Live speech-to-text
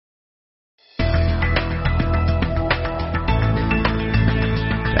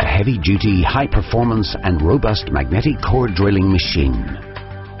heavy-duty, high-performance and robust magnetic core drilling machine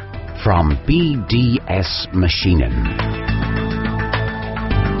from BDS MASCHINEN.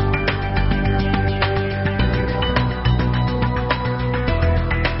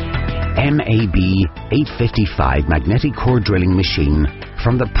 MAB-855 magnetic core drilling machine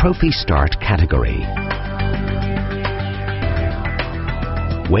from the Profi Start category.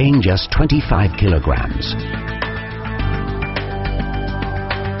 Weighing just 25 kilograms.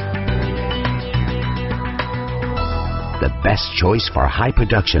 The best choice for high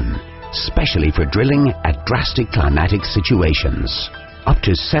production, especially for drilling at drastic climatic situations. Up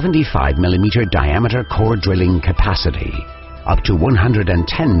to 75 millimeter diameter core drilling capacity. Up to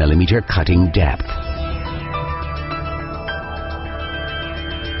 110 millimeter cutting depth.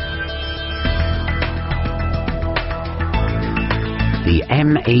 The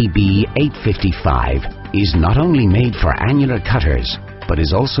MAB-855 is not only made for annular cutters, but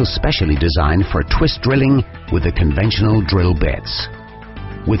is also specially designed for twist drilling with the conventional drill bits.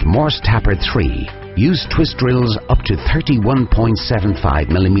 With Morse Taper 3, use twist drills up to 31.75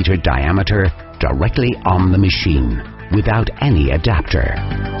 millimeter diameter directly on the machine, without any adapter.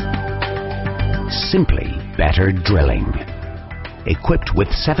 Simply better drilling. Equipped with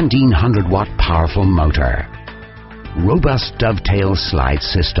 1700 watt powerful motor. Robust dovetail slide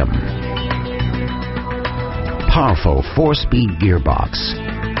system. Powerful 4-speed gearbox.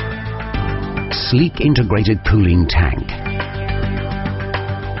 Sleek integrated cooling tank.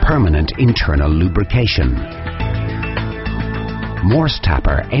 Permanent internal lubrication. Morse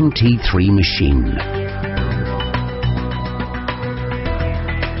Tapper MT3 machine.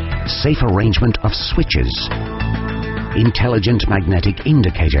 Safe arrangement of switches, intelligent magnetic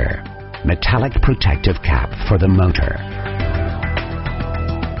indicator, metallic protective cap for the motor.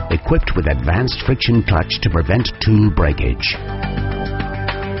 Equipped with advanced friction clutch to prevent tool breakage.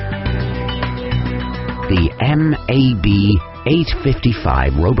 The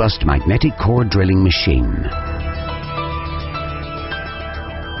MAB-855 robust magnetic core drilling machine.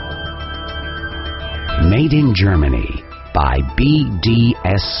 Made in Germany by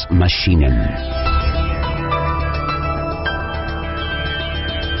BDS MASCHINEN.